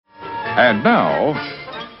And now,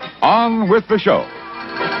 on with the show.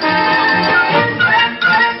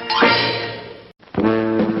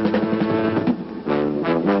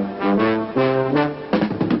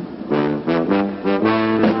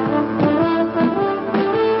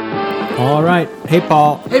 All right. Hey,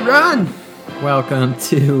 Paul. Hey, Ron. Welcome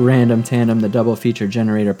to Random Tandem, the Double Feature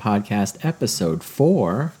Generator Podcast, episode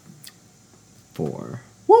 4.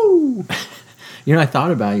 Woo! You know, I thought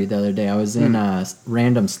about you the other day. I was in a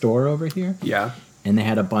random store over here. Yeah. And they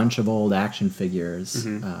had a bunch of old action figures,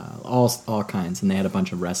 all kinds. And they had a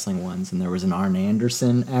bunch of wrestling ones. And there was an Arn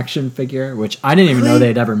Anderson action figure, which I didn't even know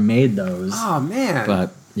they'd ever made those. Oh, man.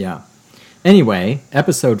 But, yeah. Anyway,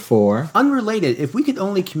 episode 4. Unrelated, if we could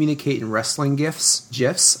only communicate in wrestling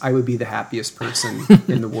GIFs, I would be the happiest person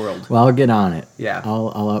in the world. Well, I'll get on it. Yeah.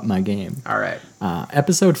 I'll up my game. All right.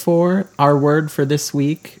 Episode 4, our word for this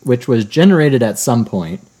week, which was generated at some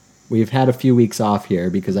point. We've had a few weeks off here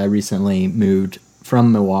because I recently moved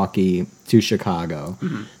from Milwaukee to Chicago.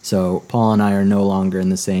 Mm-hmm. So Paul and I are no longer in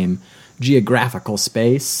the same geographical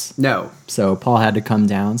space. No. So Paul had to come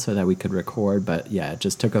down so that we could record. But yeah, it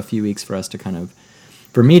just took a few weeks for us to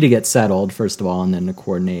for me to get settled, first of all, and then to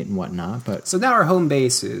coordinate and whatnot. But so now our home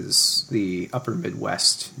base is the upper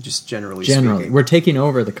Midwest, just generally speaking. We're taking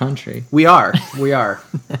over the country. We are.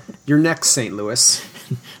 You're next, St. Louis.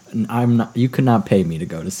 I'm not. You could not pay me to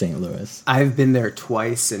go to St. Louis. I've been there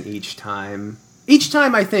twice, and each time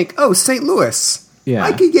I think, oh, St. Louis. Yeah.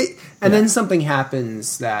 I could get... And then something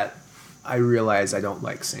happens that I realize I don't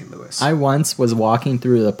like St. Louis. I once was walking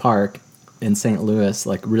through the park in St. Louis,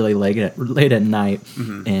 like really late at night,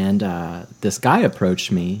 and this guy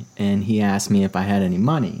approached me, and he asked me if I had any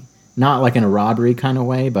money. Not like in a robbery kind of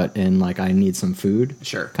way, but in like I need some food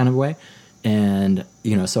kind of way. And,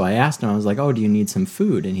 so I asked him, I was like, oh, do you need some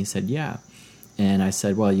food? And he said, yeah. And I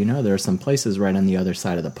said, well, there are some places right on the other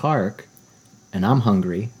side of the park, and I'm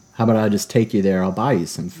hungry. How about I just take you there? I'll buy you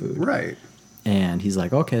some food. Right. And he's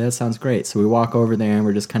like, okay, that sounds great. So we walk over there, and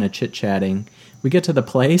we're just kind of chit-chatting. We get to the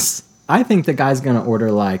place. I think the guy's going to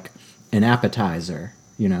order, like, an appetizer,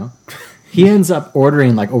 He ends up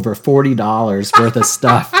ordering, like, over $40 worth of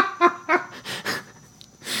stuff.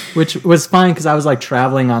 Which was fine, because I was, like,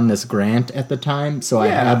 traveling on this grant at the time. So I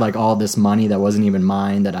had, like, all this money that wasn't even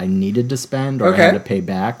mine that I needed to spend or I had to pay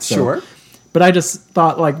back. So. Sure. But I just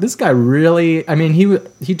thought, like, this guy really... I mean,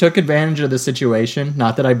 he took advantage of the situation.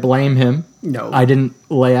 Not that I blame him. No. I didn't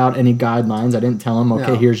lay out any guidelines. I didn't tell him,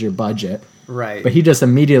 okay, here's your budget. Right. But he just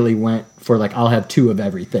immediately went for, like, I'll have 2 of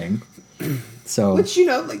everything. So... Which,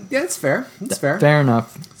 that's fair. That's fair. Fair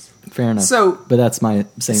enough. So... But that's my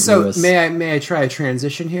St. Louis. So, may I try a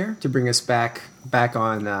transition here to bring us back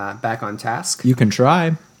on task? You can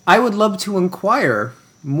try. I would love to inquire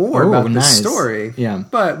more about this story. Yeah.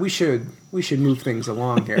 But we should move things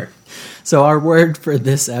along here. So our word for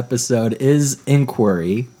this episode is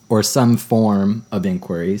inquiry, or some form of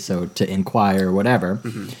inquiry, so to inquire, whatever.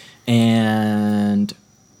 Mm-hmm. And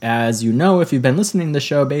as you know, if you've been listening to the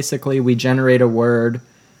show, basically we generate a word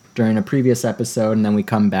during a previous episode, and then we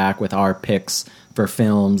come back with our picks for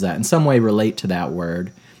films that in some way relate to that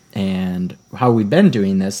word. And how we've been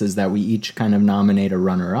doing this is that we each kind of nominate a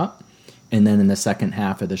runner-up, and then in the second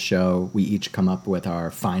half of the show, we each come up with our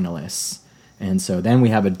finalists. And so then we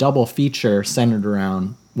have a double feature centered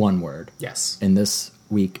around one word. Yes. And this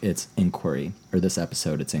week, it's inquiry. Or this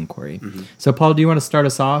episode, it's inquiry. Mm-hmm. So, Paul, do you want to start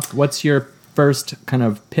us off? What's your first kind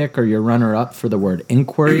of pick or your runner-up for the word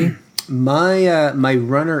inquiry? My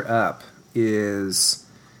runner-up is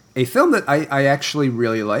a film that I actually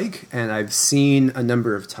really like, and I've seen a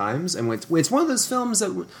number of times. And it's one of those films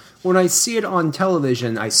that when I see it on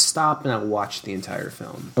television, I stop and I watch the entire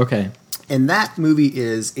film. Okay. And that movie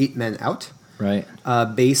is 8 Men Out. Right.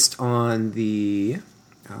 Based on the...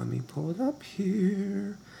 let me pull it up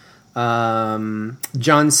here.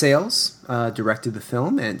 John Sayles directed the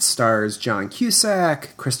film, and it stars John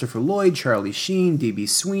Cusack, Christopher Lloyd, Charlie Sheen, D.B.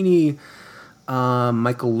 Sweeney,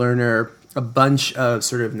 Michael Lerner, a bunch of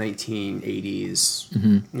sort of 1980s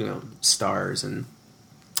stars and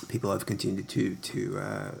people have continued to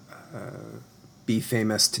be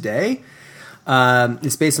famous today.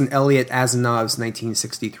 It's based on Elliot Asimov's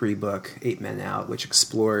 1963 book, 8 Men Out, which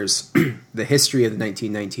explores the history of the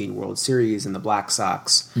 1919 World Series and the Black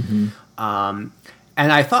Sox. Mm-hmm.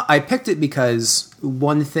 And I picked it because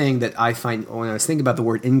one thing that I find when I was thinking about the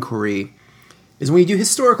word inquiry is when you do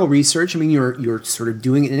historical research, I mean, you're sort of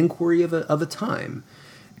doing an inquiry of a time.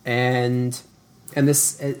 And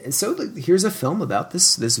so here's a film about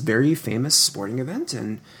this very famous sporting event,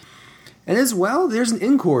 and as well, there's an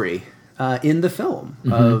inquiry in the film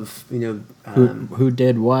of who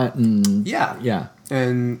did what, and yeah.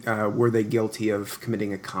 and were they guilty of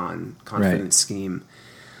committing a confidence scheme?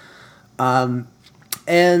 And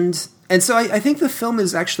so I think the film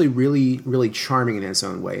is actually really, really charming in its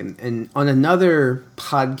own way. And on another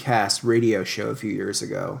podcast radio show a few years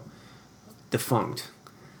ago, defunct,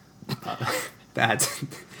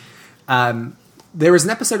 there was an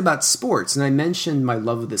episode about sports, and I mentioned my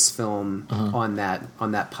love of this film on that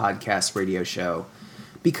podcast radio show,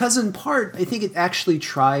 because in part I think it actually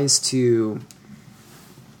tries to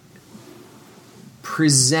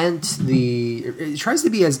it tries to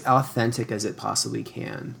be as authentic as it possibly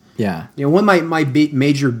can. Yeah. You know, one of my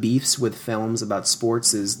major beefs with films about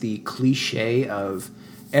sports is the cliche of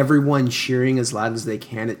everyone cheering as loud as they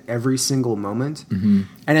can at every single moment. Mm-hmm.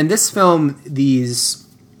 And in this film, these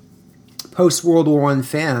post-World War I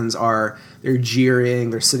fans they're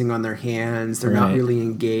jeering, they're sitting on their hands, they're not really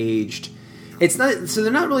engaged. It's not, so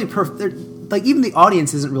they're not really, like, even the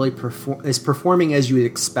audience isn't really performing as you would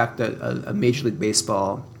expect a Major League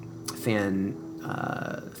Baseball fan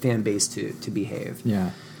base to behave.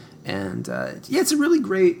 Yeah. And it's a really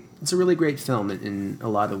great film in a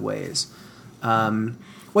lot of ways.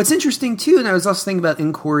 What's interesting too, and I was also thinking about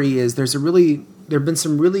Inquiry, is there have been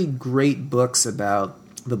some really great books about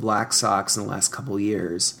the Black Sox in the last couple of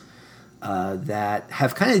years that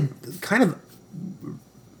have kind of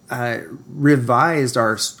revised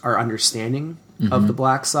our understanding of the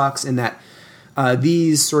Black Sox, in that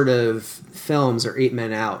these sort of films, or 8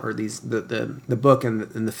 Men Out, or the book and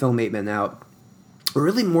the film 8 Men Out, are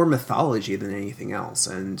really more mythology than anything else.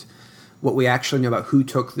 And what we actually know about who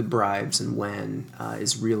took the bribes and when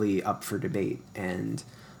is really up for debate. And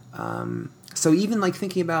so even like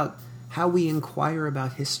thinking about how we inquire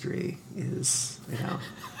about history is,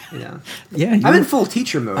 Yeah, I'm in full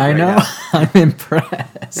teacher mode. I know. Now. I'm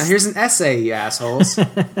impressed. Now here's an essay, you assholes.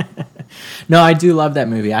 No, I do love that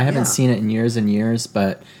movie. I haven't seen it in years and years,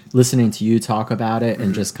 but listening to you talk about it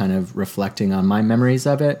and just kind of reflecting on my memories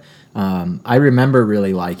of it, I remember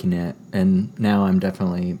really liking it, and now I'm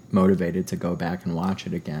definitely motivated to go back and watch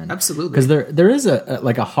it again. Absolutely, because there is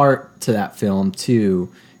a heart to that film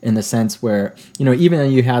too, in the sense where, even though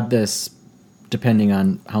you had this, depending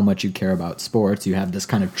on how much you care about sports, you have this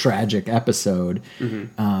kind of tragic episode.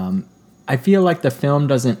 Mm-hmm. I feel like the film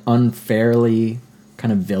doesn't unfairly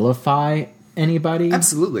kind of vilify anybody.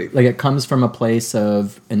 Absolutely. Like, it comes from a place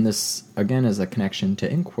of, and this again is a connection to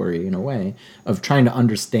Inquiry in a way, of trying to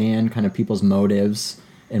understand kind of people's motives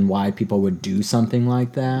and why people would do something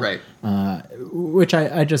like that. Right. Which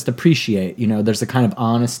I just appreciate. There's a kind of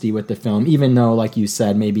honesty with the film, even though, like you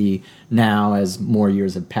said, maybe now as more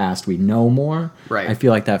years have passed, we know more. Right. I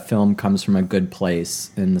feel like that film comes from a good place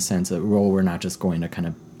in the sense that, we're not just going to kind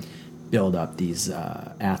of build up these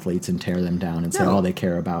athletes and tear them down and say all they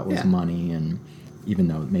care about was money, and even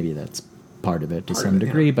though maybe that's part of it to some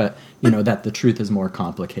degree, but that the truth is more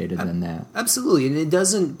complicated than that. Absolutely, and it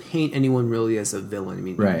doesn't paint anyone really as a villain. I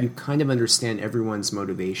mean, right. You kind of understand everyone's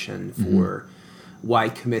motivation for why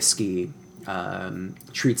Comiskey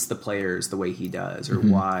treats the players the way he does, or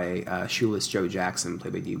why Shoeless Joe Jackson,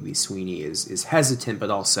 played by D.B. Sweeney, is hesitant but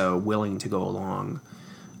also willing to go along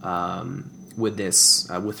with this,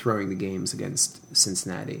 with throwing the games against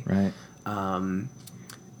Cincinnati. Right.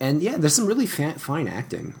 And there's some really fine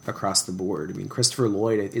acting across the board. I mean, Christopher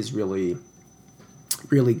Lloyd is really,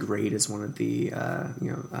 really great as one of the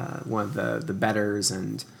one of the betters,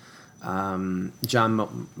 and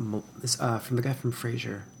John from the guy from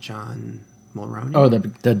Frasier, John Mulroney. Oh,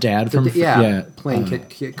 the dad from playing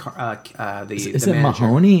is the it manager.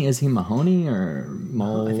 Mahoney? Is he Mahoney or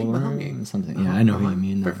Mole? I think Mahoney. Or something. Yeah, I know who you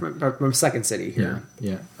mean. From Second City here.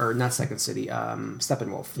 Yeah. Or not Second City.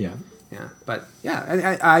 Steppenwolf. Yeah. Yeah, but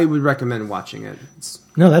I would recommend watching it.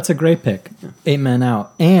 No, that's a great pick. Yeah. 8 Men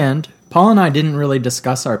Out. And Paul and I didn't really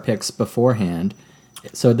discuss our picks beforehand,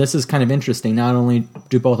 so this is kind of interesting. Not only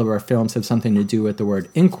do both of our films have something to do with the word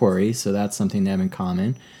inquiry, so that's something they have in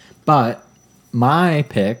common, but my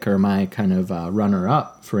pick, or my kind of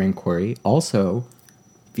runner-up for Inquiry, also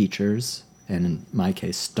features, and in my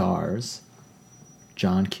case stars,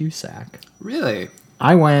 John Cusack. Really?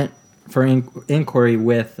 I went for Inquiry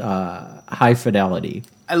with High Fidelity.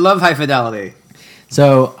 I love High Fidelity.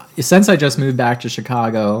 So since I just moved back to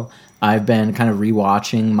Chicago, I've been kind of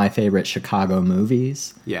rewatching my favorite Chicago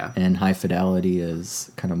movies. Yeah. And High Fidelity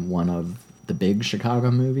is kind of one of the big Chicago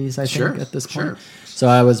movies, I think, at this point. Sure. So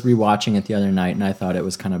I was rewatching it the other night, and I thought it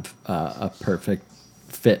was kind of a perfect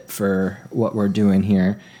fit for what we're doing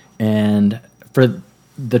here. And for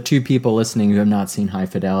the two people listening who have not seen High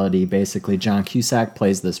Fidelity, basically John Cusack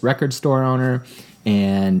plays this record store owner,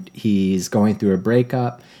 and he's going through a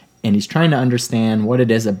breakup, and he's trying to understand what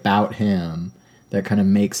it is about him that kind of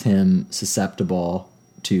makes him susceptible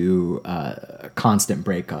to constant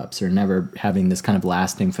breakups or never having this kind of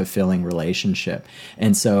lasting, fulfilling relationship.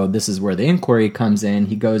 And so this is where the inquiry comes in.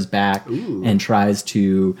 He goes back and tries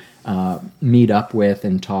to meet up with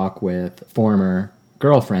and talk with former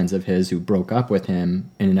girlfriends of his who broke up with him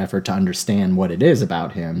in an effort to understand what it is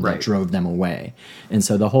about him that drove them away. And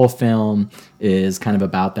so the whole film is kind of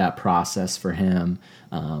about that process for him.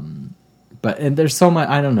 And there's so much,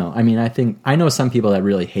 I don't know. I mean, I know some people that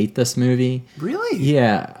really hate this movie. Really?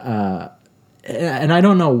 Yeah. And I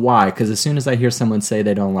don't know why, because as soon as I hear someone say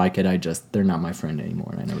they don't like it, they're not my friend anymore,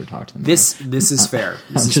 and I never talk to them. This is fair.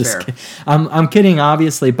 This is fair. I'm kidding,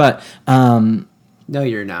 obviously, but no,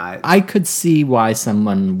 you're not. I could see why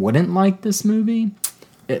someone wouldn't like this movie.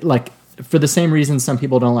 For the same reason some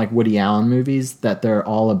people don't like Woody Allen movies, that they're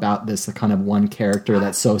all about this kind of one character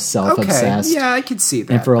that's so self-obsessed. Okay. Yeah, I could see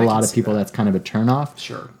that. And for a lot of people, that's kind of a turnoff.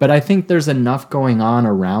 Sure. But I think there's enough going on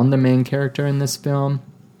around the main character in this film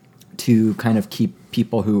to kind of keep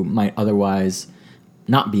people who might otherwise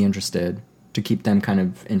not be interested, to keep them kind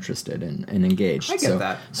of interested and engaged. I get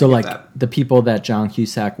that. So the people that John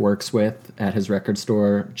Cusack works with at his record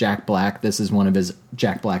store, Jack Black, this is one of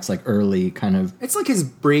Jack Black's early kind of... It's like his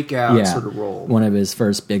breakout sort of role. One of his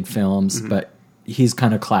first big films, but he's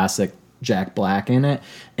kind of classic Jack Black in it.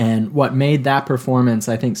 And what made that performance,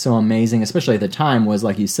 I think, so amazing, especially at the time, was,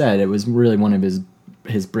 like you said, it was really one of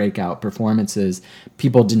his breakout performances.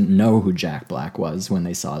 People didn't know who Jack Black was when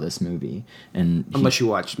they saw this movie. Unless you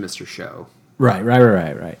watched Mr. Show.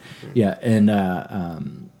 Right. Yeah,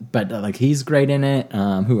 and but he's great in it.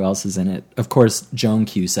 Who else is in it? Of course, Joan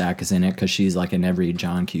Cusack is in it because she's in every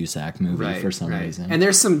John Cusack movie for some reason. And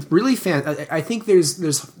there's some really I think there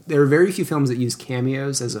are very few films that use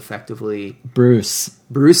cameos as effectively. Bruce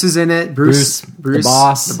is in it. Bruce, the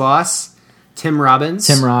boss. Tim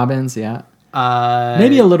Robbins, yeah.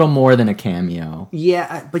 Maybe a little more than a cameo.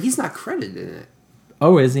 Yeah, but he's not credited in it.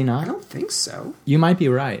 Oh, is he not? I don't think so. You might be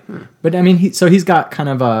right. But I mean, he's got kind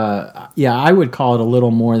of I would call it a little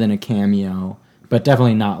more than a cameo, but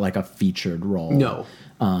definitely not like a featured role. No.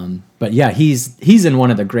 But yeah, he's in one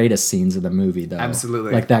of the greatest scenes of the movie, though.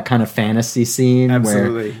 Absolutely. Like that kind of fantasy scene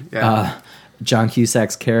Absolutely. where John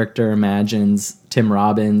Cusack's character imagines Tim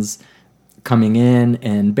Robbins coming in,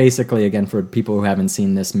 and basically, again, for people who haven't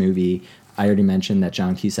seen this movie, I already mentioned that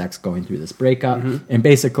John Cusack's going through this breakup, and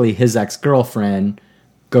basically his ex-girlfriend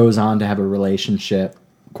goes on to have a relationship,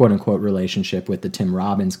 quote-unquote relationship, with the Tim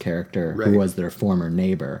Robbins character, who was their former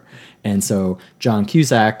neighbor. And so John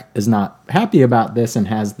Cusack is not happy about this and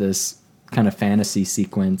has this kind of fantasy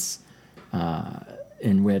sequence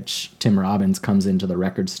in which Tim Robbins comes into the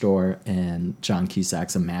record store and John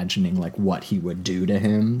Cusack's imagining what he would do to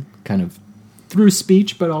him, kind of through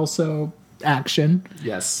speech, but also action.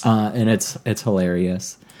 Yes. And it's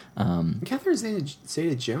hilarious. Catherine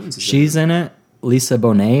Zeta-Jones is she's in it. Lisa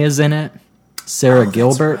Bonet is in it. Sarah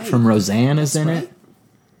Gilbert from Roseanne is in it.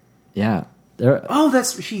 Yeah.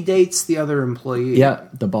 She dates the other employee. Yeah,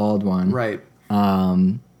 the bald one. Right.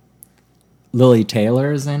 Lily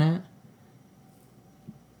Taylor is in it.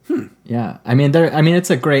 Yeah. I mean it's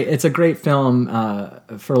a great film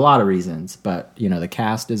for a lot of reasons, but the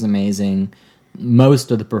cast is amazing. Most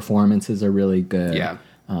of the performances are really good. Yeah.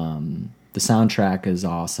 The soundtrack is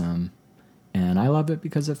awesome. And I love it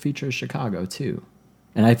because it features Chicago, too.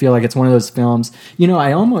 And I feel like it's one of those films...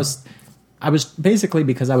 I was basically,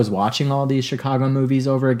 because I was watching all these Chicago movies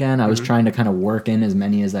over again, I was trying to kind of work in as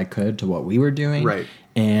many as I could to what we were doing. Right.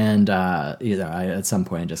 And I, at some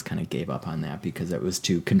point, I just kind of gave up on that because it was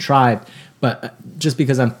too contrived. But just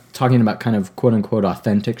because I'm talking about kind of quote-unquote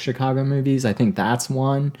authentic Chicago movies, I think that's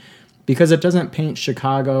one. Because it doesn't paint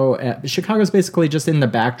Chicago... Chicago's basically just in the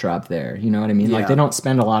backdrop there, you know what I mean? Yeah. They don't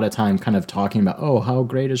spend a lot of time kind of talking about, how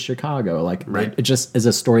great is Chicago? It just is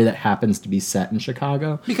a story that happens to be set in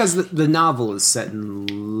Chicago. Because the novel is set in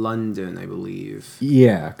London, I believe.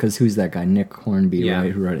 Yeah, because who's that guy? Nick Hornby,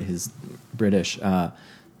 right? Who wrote it? He's British.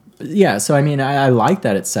 Yeah, so I mean, I like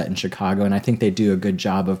that it's set in Chicago, and I think they do a good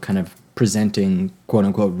job of kind of presenting,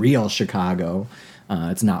 quote-unquote, real Chicago.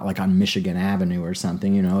 It's not like on Michigan Avenue or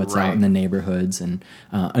something, it's out in the neighborhoods. And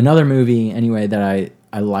another movie, anyway, that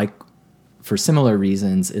I like for similar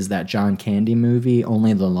reasons is that John Candy movie,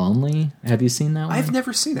 Only the Lonely. Have you seen that one? I've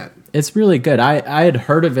never seen it. It's really good. I had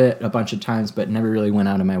heard of it a bunch of times, but never really went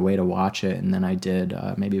out of my way to watch it. And then I did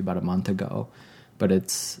maybe about a month ago. But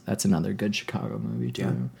that's another good Chicago movie, too.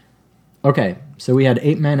 Yeah. Okay, so we had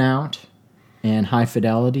 8 Men Out and High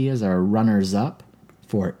Fidelity as our runners-up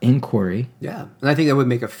for Inquiry. Yeah, and I think that would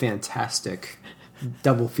make a fantastic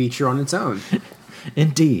double feature on its own.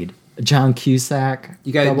 Indeed. John Cusack.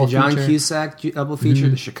 You got double the John feature. Cusack double feature,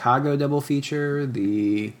 the Chicago double feature,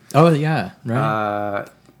 the Oh yeah, right.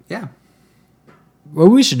 yeah. Well,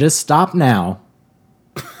 we should just stop now.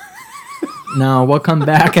 No, we'll come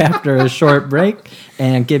back after a short break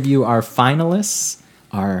and give you our finalists,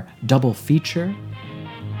 our double feature,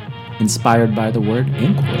 inspired by the word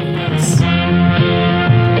inquiries.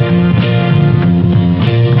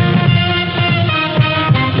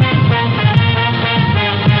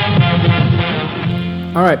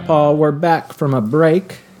 All right, Paul, we're back from a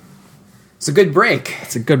break. It's a good break.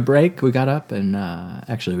 It's a good break. We got up and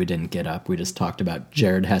actually we didn't get up. We just talked about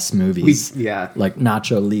Jared Hess movies. Like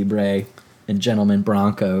Nacho Libre and Gentlemen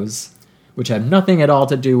Broncos, which have nothing at all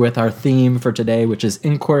to do with our theme for today, which is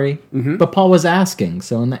inquiry. Mm-hmm. But Paul was asking,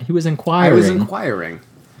 so in that he was inquiring. I was inquiring.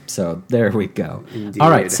 So there we go. Indeed. All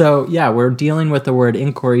right, so yeah, we're dealing with the word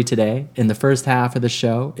inquiry today in the first half of the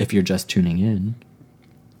show, if you're just tuning in.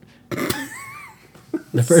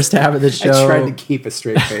 The first half of the show. I tried to keep a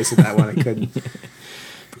straight face with that one. I couldn't.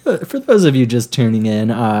 For those of you just tuning in,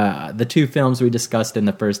 the two films we discussed in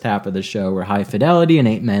the first half of the show were High Fidelity and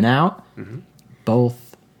 8 Men Out. Mm-hmm.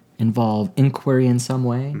 Both involve inquiry in some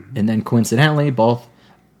way. Mm-hmm. And then coincidentally, both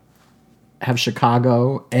have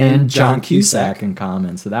Chicago and John Cusack in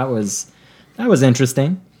common. So that was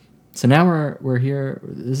interesting. So now we're here.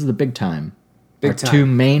 This is the big time. Our two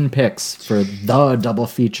main picks for the double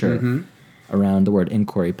feature around the word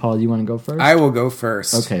inquiry. Paul, you want to go first? I will go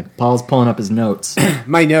first. Okay. Paul's pulling up his notes.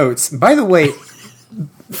 My notes. By the way,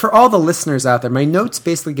 for all the listeners out there, my notes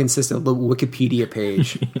basically consist of a little Wikipedia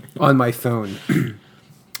page on my phone.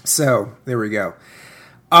 So there we go.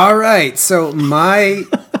 All right. So my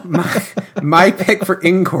pick for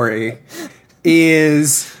inquiry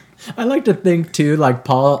is. I like to think too, like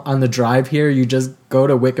Paul on the drive here. You just go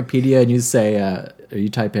to Wikipedia and you say, you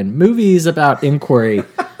type in movies about inquiry,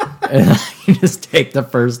 and you just take the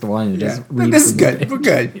first one and just read. This is good. We're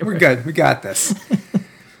good. We're good. We got this.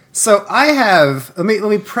 So I have. Let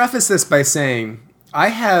me preface this by saying I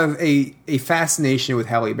have a fascination with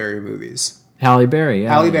Halle Berry movies. Halle Berry,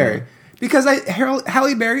 yeah. Halle Berry, because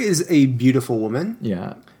Halle Berry is a beautiful woman.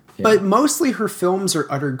 Yeah. But mostly her films are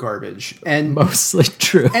utter garbage, and mostly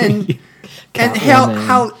true. And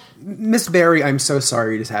how Miss Berry, I'm so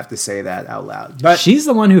sorry to have to say that out loud, but she's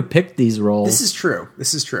the one who picked these roles. This is true.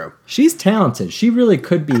 She's talented. She really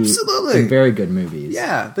could be absolutely in very good movies.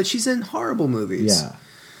 Yeah, but she's in horrible movies. Yeah.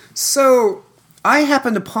 So I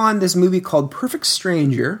happened upon this movie called Perfect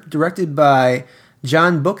Stranger, directed by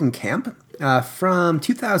John Bokenkamp from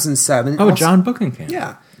 2007. Oh, John Bokenkamp.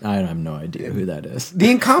 Yeah. I have no idea who that is. The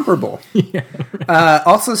Incomparable. Yeah, right.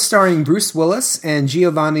 Also starring Bruce Willis and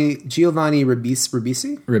Giovanni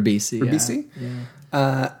Ribisi. Ribisi.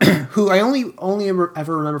 Yeah. Who I only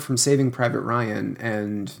ever remember from Saving Private Ryan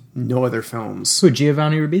and no other films. Who,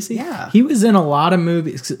 Giovanni Ribisi? Yeah. He was in a lot of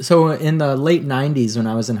movies. So in the late 90s when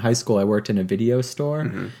I was in high school, I worked in a video store.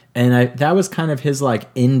 Mm-hmm. And that was kind of his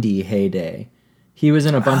like indie heyday. He was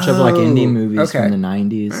in a bunch of like indie movies from the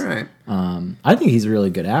 90s. All right. I think he's a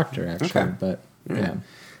really good actor, actually. Okay. But yeah.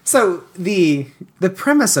 So the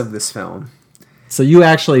premise of this film. So you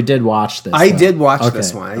actually did watch this? I did watch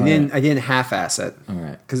this one. I didn't half-ass it. All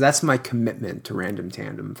right. Because that's my commitment to Random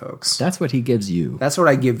Tandem, folks. That's what he gives you. That's what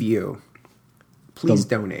I give you. Please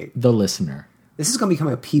donate. The listener. This is going to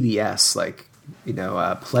become a PBS,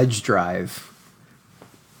 pledge drive.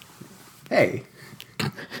 Hey.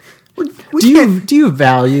 Do you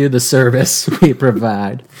value the service we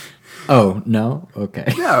provide? Oh, no?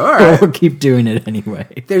 Okay. No, all right. We'll keep doing it anyway.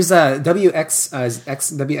 There's a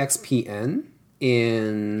WXPN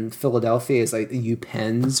in Philadelphia is like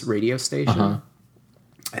UPenn's radio station. Uh-huh.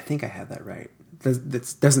 I think I have that right.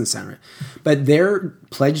 That doesn't sound right. But their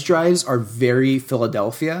pledge drives are very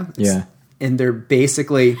Philadelphia. Yeah. And they're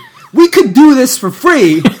basically, we could do this for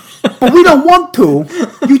free, but we don't want to.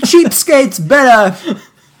 You cheapskates better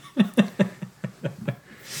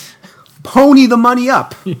pony the money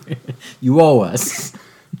up. You owe us.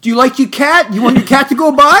 Do you like your cat? You want your cat to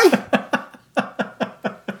go by?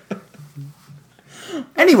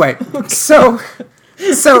 Anyway, so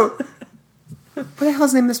what the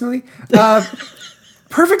hell's the name of this movie?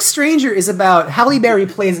 Perfect Stranger is about Halle Berry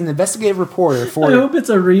plays an investigative reporter for. I hope it's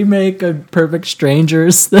a remake of Perfect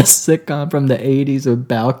Strangers, the sitcom from the 80s with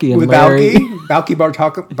Balky and Larry. Balky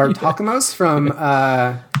Bartolomos from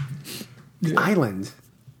Island.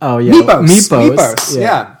 Oh yeah, Meepos.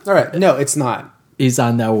 Yeah. All right. No, it's not. He's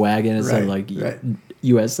on that wagon. It's like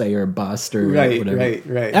USA or Bust or whatever.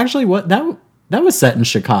 Right. Actually, what that was set in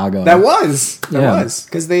Chicago. That was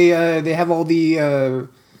because they have all the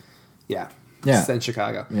Yeah. Set in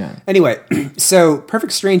Chicago. Yeah. Anyway, so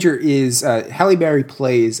Perfect Stranger is Halle Berry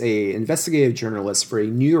plays a investigative journalist for a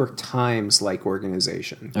New York Times-like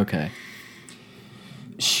organization. Okay.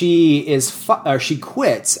 She she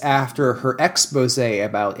quits after her expose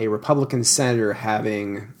about a Republican senator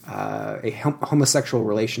having a homosexual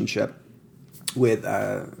relationship with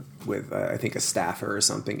I think a staffer or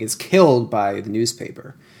something is killed by the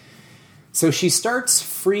newspaper. So she starts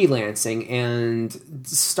freelancing and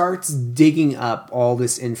starts digging up all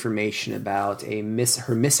this information about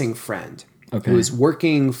her missing friend, who was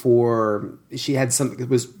working for. She had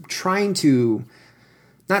was trying to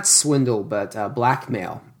not swindle but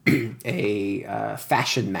blackmail a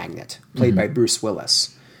fashion magnate played by Bruce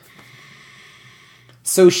Willis.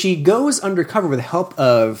 So she goes undercover with the help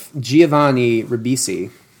of Giovanni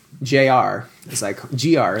Ribisi, GR as I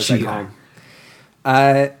call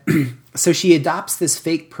him. So she adopts this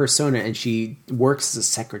fake persona and she works as a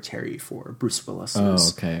secretary for Bruce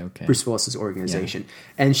Willis's. Bruce Willis's organization,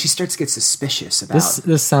 and she starts to get suspicious about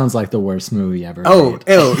this. Sounds like the worst movie ever. Made.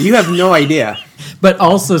 You have no idea. But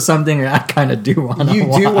also something I kind of do want to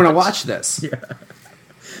watch. You do want to watch this. Yeah.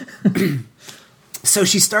 So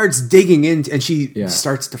she starts digging into, and she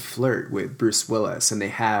starts to flirt with Bruce Willis, and they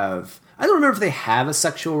have. I don't remember if they have a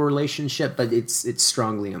sexual relationship, but it's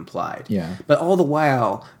strongly implied. Yeah. But all the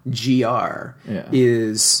while, GR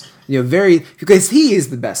is because he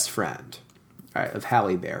is the best friend of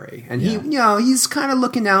Halle Berry, and he's kind of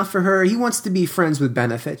looking out for her. He wants to be friends with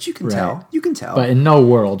benefits. You can tell. You can tell. But in no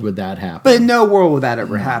world would that happen. But in no world would that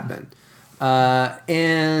ever happen.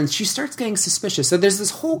 And she starts getting suspicious. So there's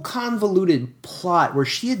this whole convoluted plot where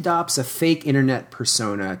she adopts a fake internet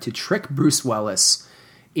persona to trick Bruce Willis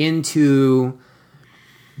into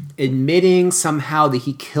admitting somehow that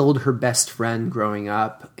he killed her best friend growing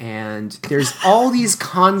up, and there's all these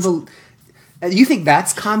you think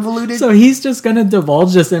that's convoluted? So he's just going to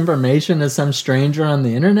divulge this information to some stranger on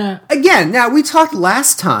the internet? Again, now we talked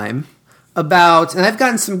last time about, and I've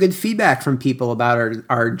gotten some good feedback from people about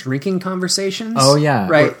our drinking conversations. Oh yeah,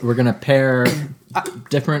 right. We're going to pair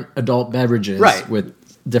different adult beverages with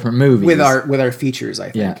different movies with our features.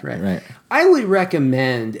 I think right. I would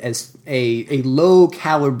recommend as a low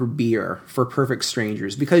caliber beer for Perfect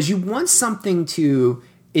Strangers because you want something to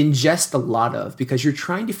ingest a lot of because you're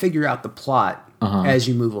trying to figure out the plot as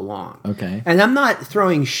you move along. Okay, and I'm not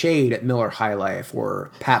throwing shade at Miller High Life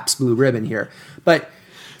or Pabst Blue Ribbon here, but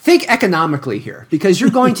think economically here because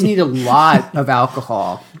you're going to need a lot of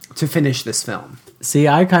alcohol to finish this film. See,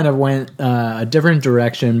 I kind of went a different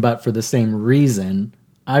direction, but for the same reason.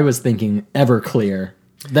 I was thinking Everclear.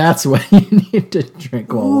 That's what you need to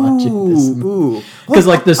drink while watching this movie. Because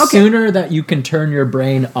the sooner that you can turn your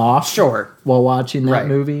brain off while watching that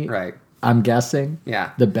movie, I'm guessing,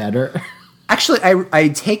 the better. Actually, I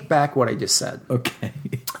take back what I just said. Okay.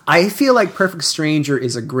 I feel like Perfect Stranger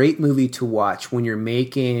is a great movie to watch when you're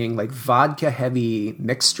making vodka-heavy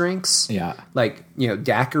mixed drinks. Yeah.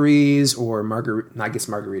 Daiquiris or margarita. I guess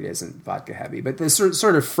margarita isn't vodka-heavy, but the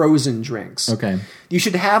sort of frozen drinks. Okay. You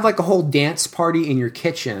should have a whole dance party in your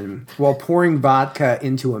kitchen while pouring vodka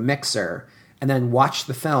into a mixer and then watch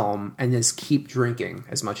the film and just keep drinking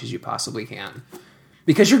as much as you possibly can.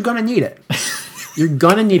 Because you're going to need it. You're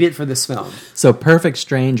going to need it for this film. So Perfect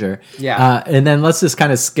Stranger. Yeah. And then let's just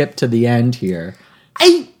kind of skip to the end here.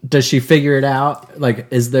 Does she figure it out?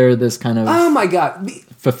 Is there this kind of... Oh my God.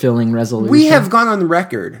 Fulfilling resolution? We have gone on the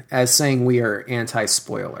record as saying we are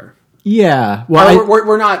anti-spoiler. Yeah. Well,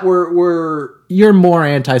 we're not... We're... You're more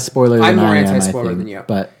anti-spoiler than I am, I'm more anti-spoiler than you.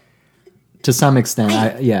 But to some extent,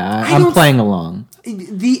 I'm playing along.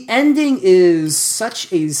 The ending is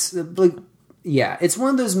such a... Yeah, it's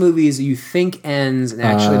one of those movies you think ends, and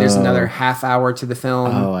actually there's another half hour to the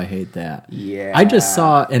film. Oh, I hate that. Yeah. I just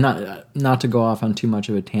saw, and not to go off on too much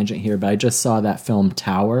of a tangent here, but I just saw that film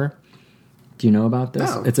Tower. Do you know about this?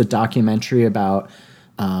 No. It's a documentary about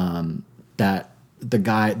the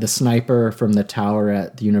sniper from the tower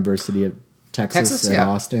at the University of Texas at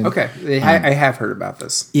Austin. Okay, I have heard about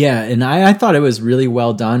this. Yeah, and I thought it was really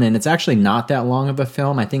well done, and it's actually not that long of a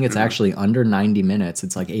film. I think it's actually under 90 minutes.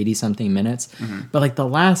 It's 80-something minutes. But the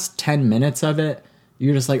last 10 minutes of it,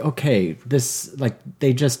 you're just okay, this,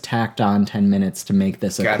 they just tacked on 10 minutes to make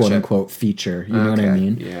this a quote-unquote feature. You know what I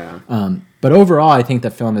mean? Yeah. But overall, I think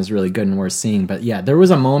the film is really good and worth seeing. But yeah, there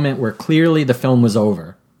was a moment where clearly the film was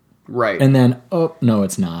over. Right. And then, oh, no,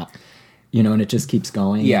 it's not. And it just keeps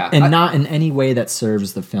going. Yeah. And not in any way that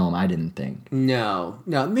serves the film, I didn't think. No.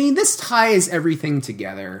 I mean, this ties everything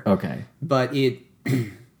together. Okay. But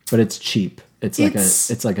it's cheap. It's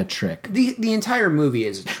like a trick. The entire movie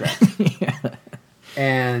is a trick. Yeah.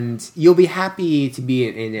 and you'll be happy to be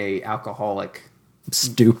in a alcoholic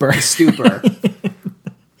Stupor.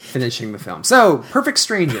 finishing the film. So, Perfect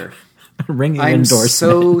Stranger. Ringing I'm endorsement.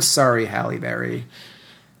 so sorry, Halle Berry.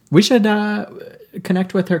 We should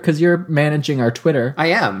connect with her because you're managing our Twitter. I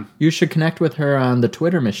am. You should connect with her on the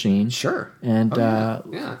Twitter machine. Sure. And,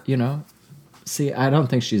 yeah. you know, see, I don't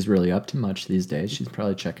think she's really up to much these days. She's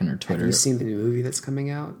probably checking her Twitter. Have you seen the new movie that's coming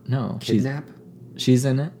out? No. Kidnap? She's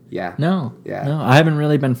in it? Yeah. No. Yeah. No, I haven't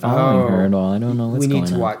really been following her at all. I don't know what's going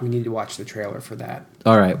on. We need to watch the trailer for that.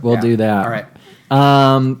 All right, we'll do that. All right.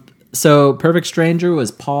 So Perfect Stranger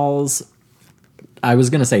was Paul's, I was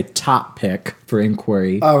going to say top pick for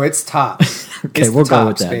Inquiry. Oh, it's top. Okay, we'll go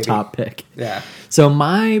with that. Baby. Top pick. Yeah. So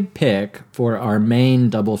my pick for our main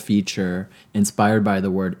double feature, inspired by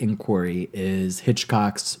the word inquiry, is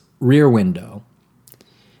Hitchcock's Rear Window.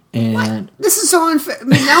 And what? This is so unfair. I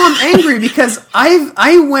mean, now I'm angry because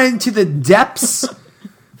I went to the depths,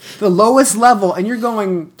 the lowest level, and you're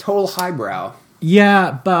going total highbrow.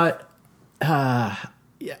 Yeah, but I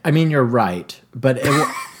mean, you're right, but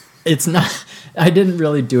it's not. I didn't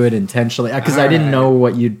really do it intentionally because I didn't know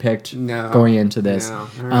what you'd picked going into this. No.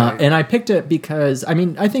 Right. And I picked it because, I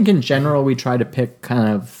mean, I think in general we try to pick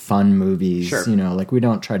kind of fun movies. Sure. You know, like we're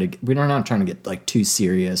not trying to get like too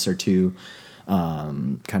serious or too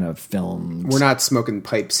kind of filmed. We're not smoking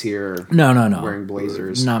pipes here. No. Wearing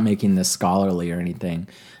blazers. Not making this scholarly or anything.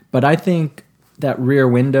 But I think that Rear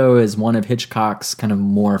Window is one of Hitchcock's kind of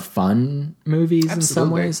more fun movies in some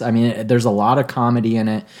ways. I mean, there's a lot of comedy in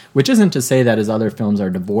it, which isn't to say that his other films are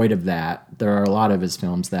devoid of that. There are a lot of his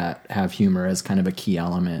films that have humor as kind of a key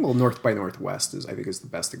element. Well, North by Northwest is the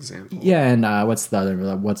best example. Yeah, and what's the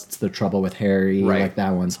other? What's the Trouble with Harry? Right. Like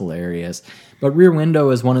that one's hilarious. But Rear Window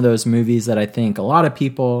is one of those movies that I think a lot of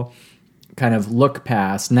people kind of look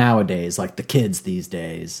past nowadays, like the kids these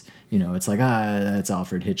days. You know, it's like, it's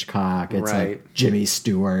Alfred Hitchcock. It's like Jimmy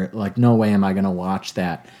Stewart. Like, no way am I going to watch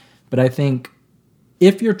that. But I think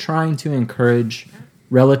if you're trying to encourage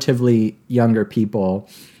relatively younger people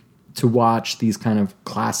to watch these kind of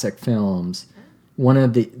classic films, one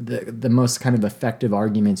of the most kind of effective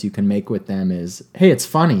arguments you can make with them is, hey, it's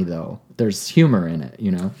funny, though. There's humor in it,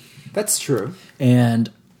 you know? That's true. And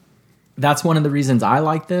that's one of the reasons I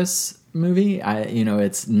like this movie.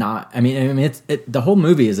 It's not. I mean, the whole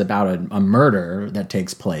movie is about a murder that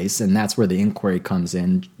takes place, and that's where the inquiry comes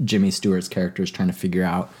in. Jimmy Stewart's character is trying to figure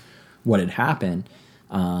out what had happened,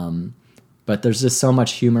 but there's just so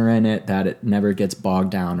much humor in it that it never gets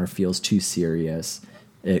bogged down or feels too serious.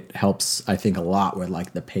 It helps, I think, a lot with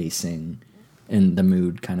like the pacing and the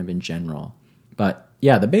mood, kind of in general. But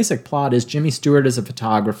yeah, the basic plot is Jimmy Stewart is a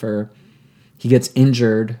photographer. He gets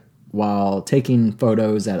injured while taking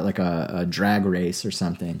photos at like a drag race or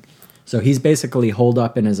something. So he's basically holed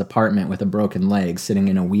up in his apartment with a broken leg, sitting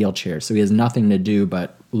in a wheelchair. So he has nothing to do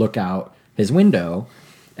but look out his window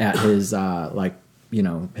at his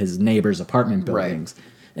his neighbor's apartment buildings. Right.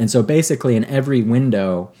 And so basically in every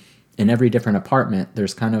window, in every different apartment,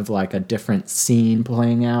 there's kind of like a different scene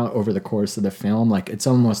playing out over the course of the film. Like it's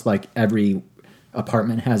almost like every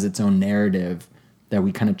apartment has its own narrative that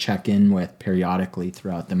we kind of check in with periodically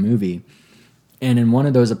throughout the movie. And in one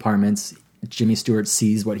of those apartments, Jimmy Stewart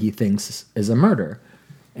sees what he thinks is a murder.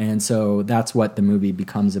 And so that's what the movie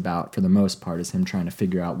becomes about for the most part, is him trying to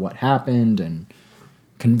figure out what happened and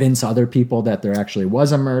convince other people that there actually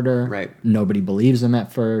was a murder. Right. Nobody believes him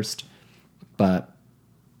at first. But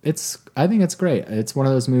I think it's great. It's one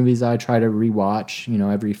of those movies I try to rewatch,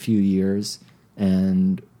 every few years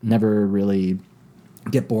and never really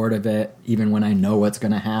get bored of it, even when I know what's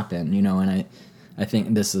going to happen, and I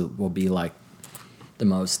think this will be like the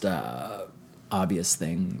most obvious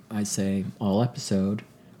thing I say all episode.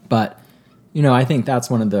 But, I think that's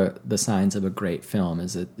one of the signs of a great film,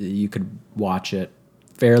 is that you could watch it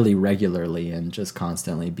fairly regularly and just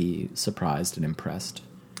constantly be surprised and impressed.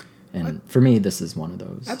 And for me, this is one of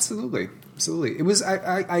those. Absolutely. It was,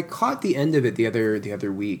 I caught the end of it the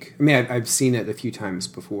other week. I mean, I've seen it a few times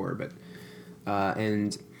before, but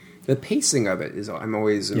and the pacing of it is, I'm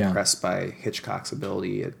always impressed by Hitchcock's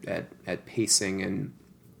ability at pacing and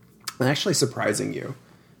actually surprising you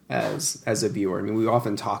as a viewer. I mean, we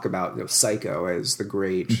often talk about Psycho as the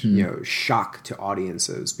great shock to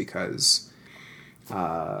audiences because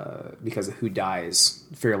of who dies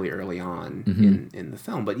fairly early on in the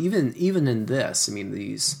film. But even in this, I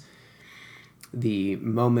mean, the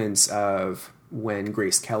moments of when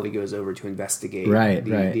Grace Kelly goes over to investigate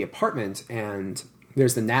the apartment, and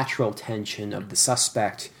there's the natural tension of the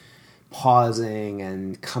suspect pausing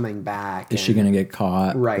and coming back. Is she going to get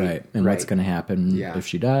caught? Right. And what's going to happen if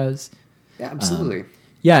she does? Yeah, absolutely.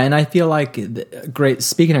 Yeah, and I feel like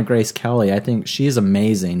speaking of Grace Kelly, I think she's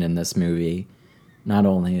amazing in this movie. Not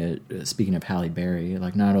only speaking of Halle Berry,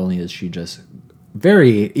 like not only is she just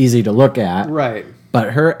very easy to look at, Right.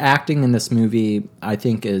 but her acting in this movie, I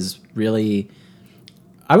think, is really.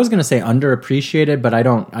 I was going to say underappreciated, but I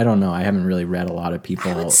don't know. I haven't really read a lot of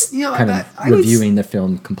people reviewing the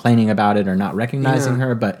film, complaining about it or not recognizing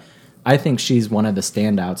her. But I think she's one of the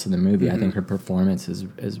standouts in the movie. I think her performance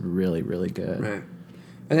is really, really good. Right.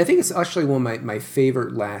 And I think it's actually one of my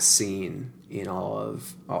favorite last scene in all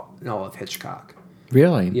of Hitchcock.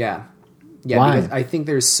 Really? Yeah. Why? Because I think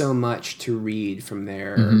there's so much to read from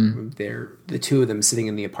their the two of them sitting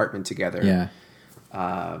in the apartment together. Yeah.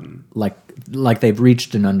 Like they've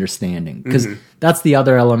reached an understanding, because that's the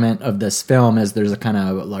other element of this film, is there's a kind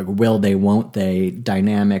of like will they won't they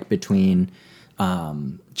dynamic between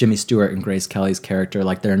Jimmy Stewart and Grace Kelly's character.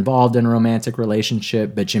 Like they're involved in a romantic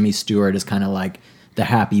relationship, but Jimmy Stewart is kind of like the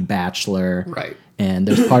happy bachelor, right? And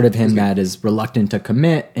there's part of him that is reluctant to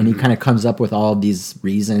commit, and he kind of comes up with all of these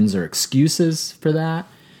reasons or excuses for that.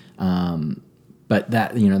 But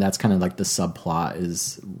that, that's kind of like the subplot,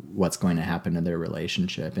 is what's going to happen to their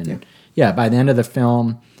relationship. And by the end of the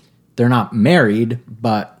film, they're not married,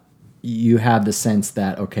 but you have the sense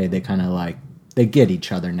that, okay, they kind of like, they get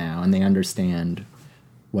each other now and they understand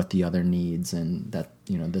what the other needs, and that,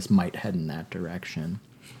 this might head in that direction.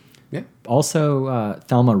 Yeah. Also,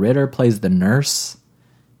 Thelma Ritter plays the nurse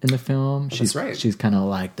in the film. That's right. She's kind of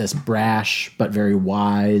like this brash but very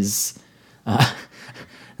wise,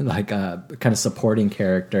 like a kind of supporting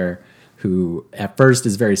character who at first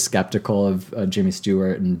is very skeptical of Jimmy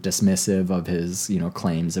Stewart and dismissive of his,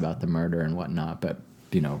 claims about the murder and whatnot. But,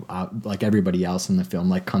 like everybody else in the film,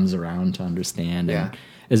 like comes around to understand and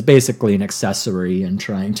is basically an accessory in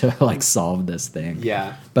trying to like solve this thing.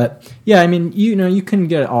 Yeah. But yeah, I mean, you can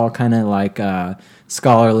get all kind of like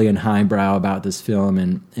scholarly and highbrow about this film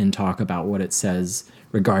and talk about what it says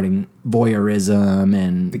regarding voyeurism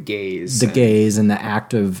and the gaze and the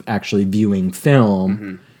act of actually viewing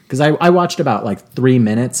film. Because I watched about like 3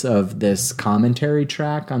 minutes of this commentary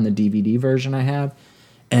track on the DVD version I have,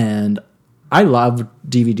 and I love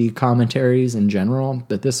DVD commentaries in general,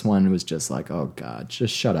 but this one was just like, oh God,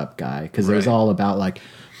 just shut up, guy. Because it was all about like,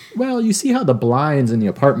 well, you see how the blinds in the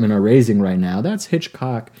apartment are raising right now? That's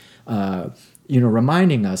Hitchcock,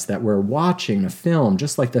 reminding us that we're watching a film,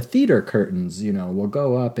 just like the theater curtains, will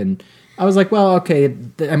go up. And I was like, well, okay,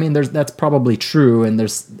 I mean, that's probably true, and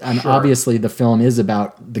obviously the film is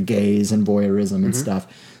about the gaze and voyeurism and stuff,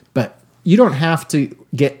 but you don't have to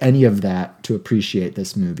get any of that to appreciate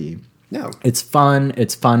this movie. No. It's fun,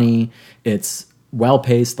 it's funny, it's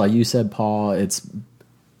well-paced, like you said, Paul. It's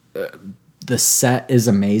the set is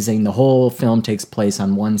amazing. The whole film takes place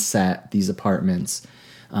on one set, these apartments,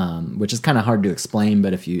 which is kind of hard to explain,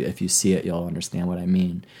 but if you see it, you'll understand what I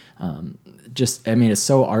mean. It's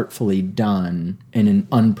so artfully done in an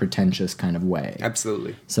unpretentious kind of way.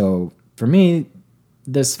 Absolutely. So for me,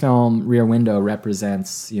 this film, Rear Window,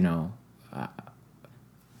 represents, I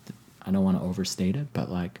don't want to overstate it,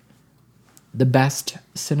 but like the best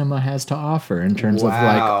cinema has to offer in terms of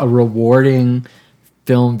like a rewarding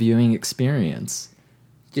film viewing experience.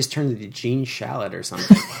 Just turned into Gene Shalit or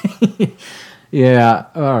something. Yeah.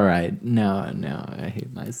 All right. No, I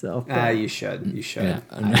hate myself. You should. Yeah.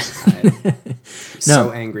 I'm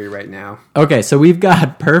so angry right now. Okay, so we've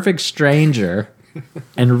got Perfect Stranger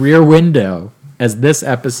and Rear Window as this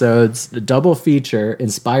episode's double feature,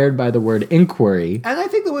 inspired by the word inquiry. And I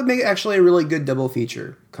think that would make actually a really good double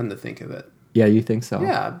feature, come to think of it. Yeah, you think so?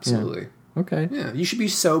 Yeah, absolutely. Yeah. Okay. Yeah, you should be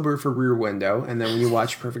sober for Rear Window, and then when you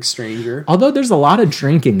watch Perfect Stranger... Although there's a lot of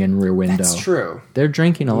drinking in Rear Window. That's true. They're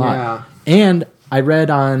drinking a lot. Yeah. And I read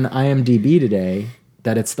on IMDb today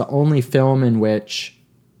that it's the only film in which...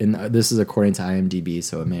 this is according to IMDb,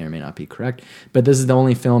 so it may or may not be correct, but this is the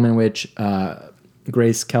only film in which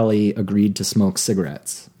Grace Kelly agreed to smoke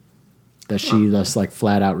cigarettes. That she just like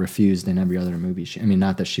flat out refused in every other movie.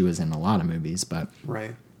 Not that she was in a lot of movies, but...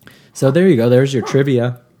 Right. So there you go. There's your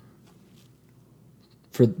trivia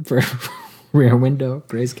for Rear Window,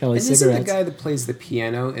 Grace Kelly cigarettes. Isn't the guy that plays the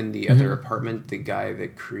piano in the other apartment the guy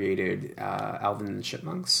that created Alvin and the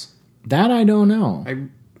Chipmunks? That I don't know.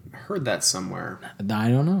 I heard that somewhere. I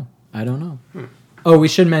don't know. Oh, we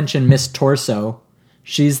should mention Miss Torso.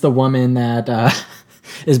 She's the woman that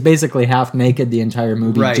is basically half naked the entire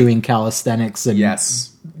movie, doing calisthenics and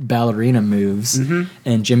ballerina moves,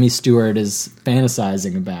 and Jimmy Stewart is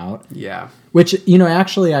fantasizing about. Yeah. Which,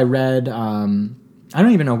 actually I read, I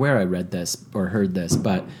don't even know where I read this or heard this,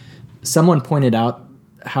 but someone pointed out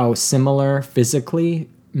how similar physically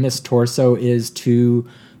Miss Torso is to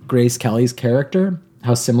Grace Kelly's character.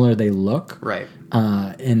 how similar they look. Right.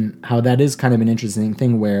 And how that is kind of an interesting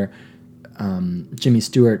thing where Jimmy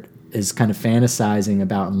Stewart is kind of fantasizing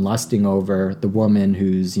about and lusting over the woman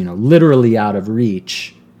who's, literally out of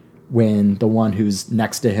reach, when the one who's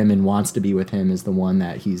next to him and wants to be with him is the one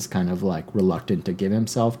that he's kind of like reluctant to give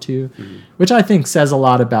himself to, which I think says a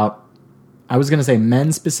lot about, I was going to say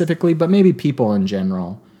men specifically, but maybe people in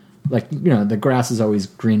general. Like, the grass is always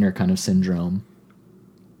greener kind of syndrome.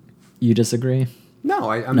 You disagree? No,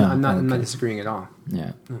 I'm not disagreeing at all.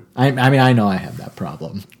 Yeah. I mean, I know I have that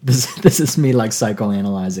problem. This is me like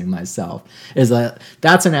psychoanalyzing myself.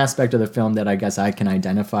 That's an aspect of the film that I guess I can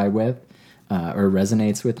identify with, or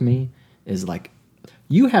resonates with me, is like,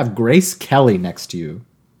 you have Grace Kelly next to you,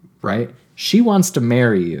 right? She wants to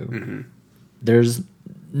marry you. Mm-hmm. There's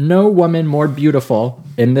no woman more beautiful,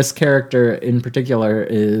 and this character in particular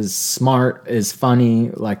is smart, is funny,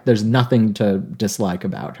 like there's nothing to dislike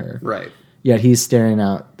about her. Right. Yet he's staring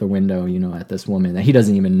out the window, at this woman that he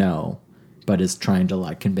doesn't even know, but is trying to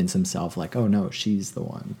like convince himself like, oh no, she's the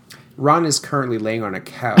one. Ron is currently laying on a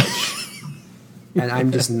couch. And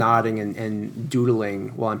I'm just nodding and doodling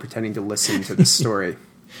while I'm pretending to listen to the story.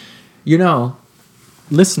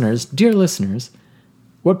 Listeners, dear listeners,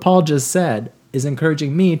 what Paul just said is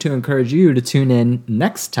encouraging me to encourage you to tune in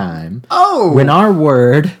next time. Oh! When our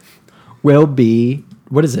word will be,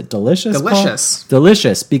 what is it, delicious? Delicious. Paul?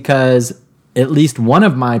 Delicious, because at least one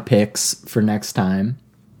of my picks for next time,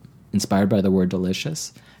 inspired by the word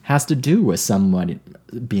delicious, has to do with someone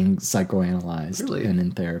being psychoanalyzed and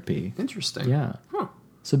in therapy. Interesting. Yeah. Huh.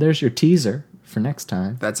 So there's your teaser for next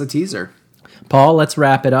time. That's a teaser. Paul, let's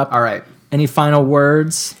wrap it up. All right. Any final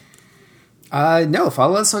words? No,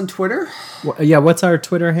 follow us on Twitter. What's our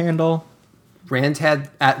Twitter handle? Rantad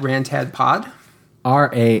at RantadPod.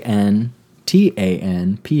 RANTANPOD.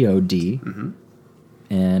 Mm-hmm.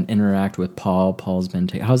 And interact with Paul. Paul's been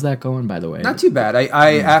how's that going, by the way? Not too bad.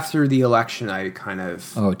 I after the election, I kind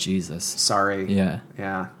of... Oh, Jesus. Sorry. Yeah.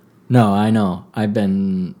 Yeah. No, I know. I've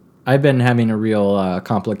been having a real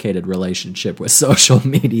complicated relationship with social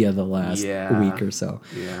media the last week or so.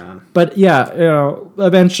 Yeah. But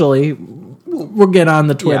eventually we'll get on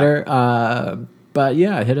the Twitter. Yeah. But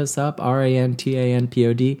yeah, hit us up,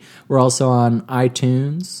 RANTANPOD. We're also on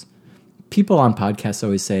iTunes. People on podcasts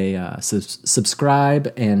always say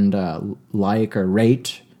subscribe and like or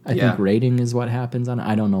rate. I think rating is what happens on it.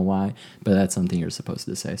 I don't know why, but that's something you're supposed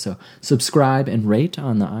to say. So subscribe and rate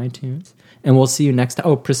on the iTunes. And we'll see you next time.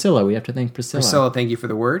 Oh, Priscilla. We have to thank Priscilla. Priscilla, thank you for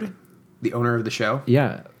the word. The owner of the show.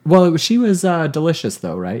 Yeah. Well, she was delicious,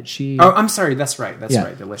 though, right? Oh, I'm sorry. That's right. That's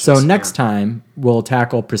right. Delicious. So next time, we'll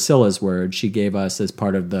tackle Priscilla's word. She gave us as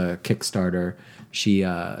part of the Kickstarter. She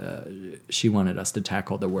wanted us to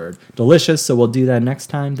tackle the word delicious, so we'll do that next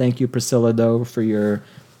time. Thank you, Priscilla, though, for your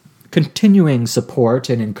continuing support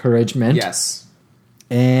and encouragement. Yes.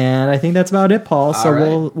 And I think that's about it, Paul. So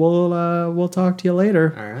right. we'll talk to you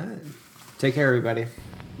later. All right. Take care, everybody.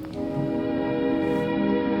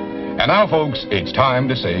 And now, folks, it's time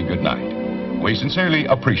to say goodnight. We sincerely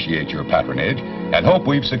appreciate your patronage and hope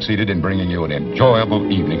we've succeeded in bringing you an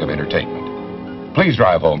enjoyable evening of entertainment. Please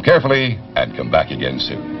drive home carefully and come back again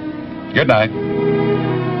soon. Good night.